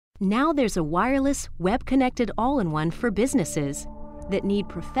Now there's a wireless, web-connected all-in-one for businesses that need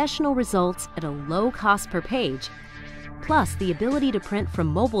professional results at a low cost per page, plus the ability to print from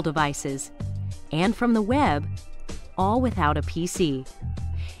mobile devices and from the web, all without a PC.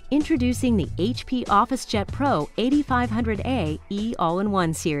 Introducing the HP Officejet Pro 8500A E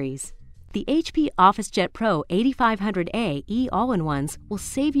All-in-One series. The HP Officejet Pro 8500A E All-in-Ones will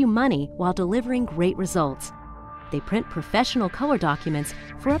save you money while delivering great results. They print professional color documents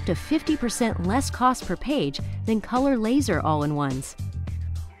for up to 50% less cost per page than color laser all-in-ones.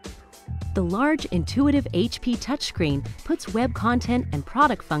 The large, intuitive HP touchscreen puts web content and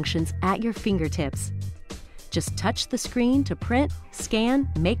product functions at your fingertips. Just touch the screen to print, scan,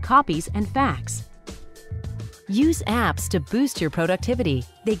 make copies, and fax. Use apps to boost your productivity.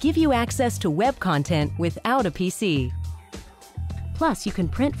 They give you access to web content without a PC. Plus, you can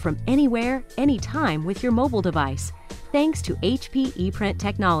print from anywhere, anytime with your mobile device, thanks to HP ePrint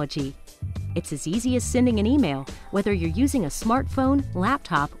technology. It's as easy as sending an email, whether you're using a smartphone,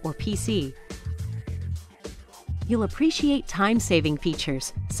 laptop, or PC. You'll appreciate time-saving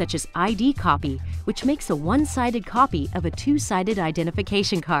features, such as ID copy, which makes a one-sided copy of a two-sided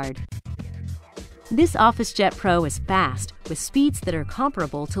identification card. This Officejet Pro is fast, with speeds that are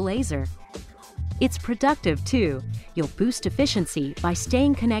comparable to laser. It's productive, too. You'll boost efficiency by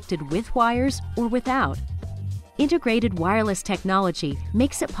staying connected with wires or without. Integrated wireless technology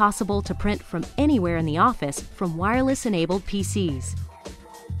makes it possible to print from anywhere in the office from wireless-enabled PCs.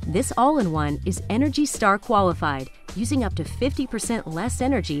 This all-in-one is ENERGY STAR qualified, using up to 50% less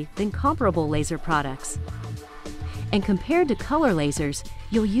energy than comparable laser products. And compared to color lasers,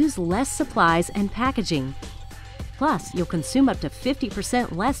 you'll use less supplies and packaging. Plus, you'll consume up to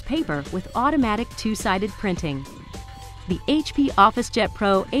 50% less paper with automatic two-sided printing. The HP Officejet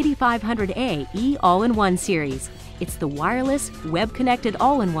Pro 8500A E All-in-One series. It's the wireless, web-connected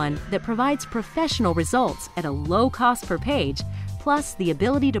all-in-one that provides professional results at a low cost per page, plus the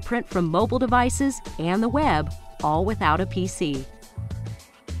ability to print from mobile devices and the web, all without a PC.